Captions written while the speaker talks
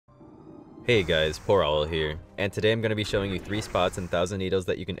Hey guys, Porowl here, and today I'm going to be showing you 3 spots in Thousand Needles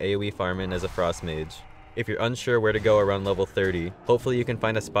that you can AoE farm in as a Frost Mage. If you're unsure where to go around level 30, hopefully you can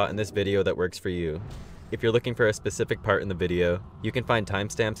find a spot in this video that works for you. If you're looking for a specific part in the video, you can find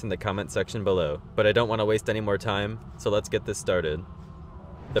timestamps in the comment section below, but I don't want to waste any more time, so let's get this started.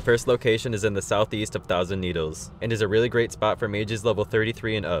 The first location is in the southeast of Thousand Needles, and is a really great spot for mages level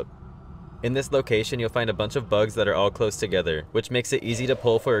 33 and up. In this location, you'll find a bunch of bugs that are all close together, which makes it easy to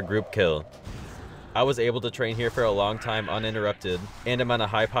pull for a group kill. I was able to train here for a long time uninterrupted, and I'm on a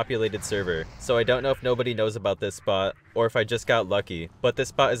high populated server, so I don't know if nobody knows about this spot, or if I just got lucky, but this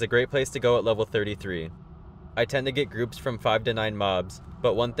spot is a great place to go at level 33. I tend to get groups from 5 to 9 mobs,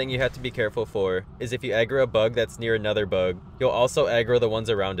 but one thing you have to be careful for is if you aggro a bug that's near another bug, you'll also aggro the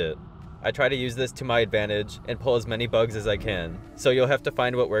ones around it. I try to use this to my advantage and pull as many bugs as I can, so you'll have to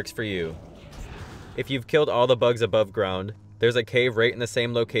find what works for you. If you've killed all the bugs above ground, there's a cave right in the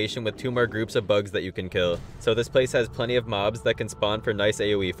same location with 2 more groups of bugs that you can kill, so this place has plenty of mobs that can spawn for nice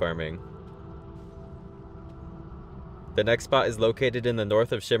AoE farming. The next spot is located in the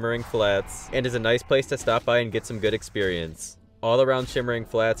north of Shimmering Flats, and is a nice place to stop by and get some good experience. All around Shimmering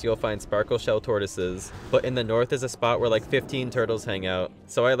Flats you'll find sparkle shell tortoises, but in the north is a spot where like 15 turtles hang out,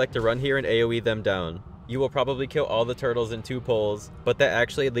 so I like to run here and AoE them down. You will probably kill all the turtles in 2 pulls, but that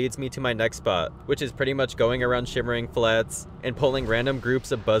actually leads me to my next spot, which is pretty much going around Shimmering Flats and pulling random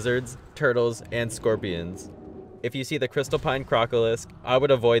groups of buzzards, turtles, and scorpions. If you see the Crystal Pine Crocolisk, I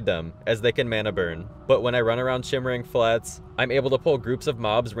would avoid them, as they can mana burn. But when I run around Shimmering Flats, I'm able to pull groups of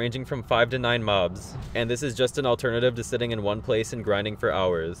mobs ranging from 5 to 9 mobs, and this is just an alternative to sitting in one place and grinding for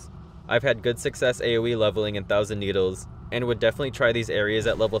hours. I've had good success AoE leveling in Thousand Needles, and would definitely try these areas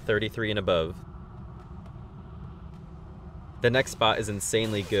at level 33 and above. The next spot is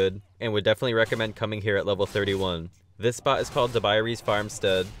insanely good, and would definitely recommend coming here at level 31. This spot is called Dabiri's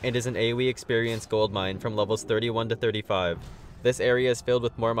Farmstead, and is an AoE experience gold mine from levels 31 to 35. This area is filled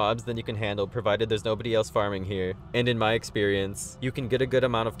with more mobs than you can handle provided there's nobody else farming here, and in my experience, you can get a good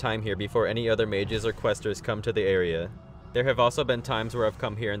amount of time here before any other mages or questers come to the area. There have also been times where I've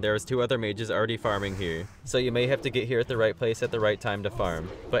come here and there was 2 other mages already farming here, so you may have to get here at the right place at the right time to farm.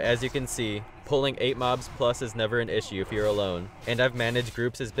 But as you can see, pulling 8 mobs plus is never an issue if you're alone, and I've managed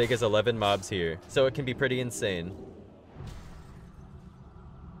groups as big as 11 mobs here, so it can be pretty insane.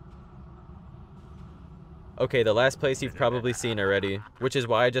 Okay, the last place you've probably seen already, which is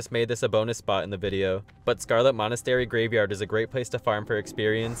why I just made this a bonus spot in the video, but Scarlet Monastery Graveyard is a great place to farm for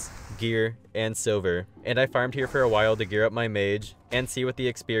experience, gear, and silver, and I farmed here for a while to gear up my mage and see what the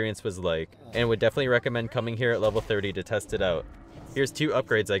experience was like, and would definitely recommend coming here at level 30 to test it out. Here's 2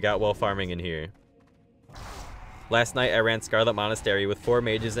 upgrades I got while farming in here. Last night I ran Scarlet Monastery with 4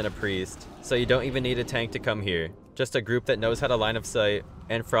 mages and a priest, so you don't even need a tank to come here. Just a group that knows how to line of sight,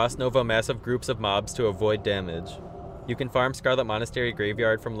 and Frost Nova massive groups of mobs to avoid damage. You can farm Scarlet Monastery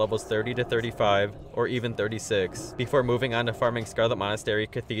Graveyard from levels 30 to 35, or even 36, before moving on to farming Scarlet Monastery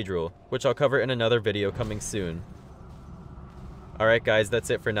Cathedral, which I'll cover in another video coming soon. Alright guys, that's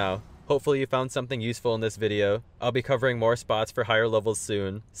it for now. Hopefully you found something useful in this video. I'll be covering more spots for higher levels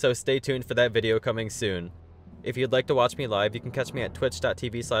soon, so stay tuned for that video coming soon. If you'd like to watch me live, you can catch me at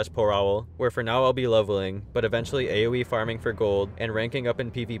twitch.tv/Porowl, where for now I'll be leveling, but eventually AoE farming for gold and ranking up in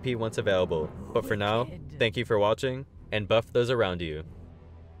PvP once available. But for now, thank you for watching, and buff those around you.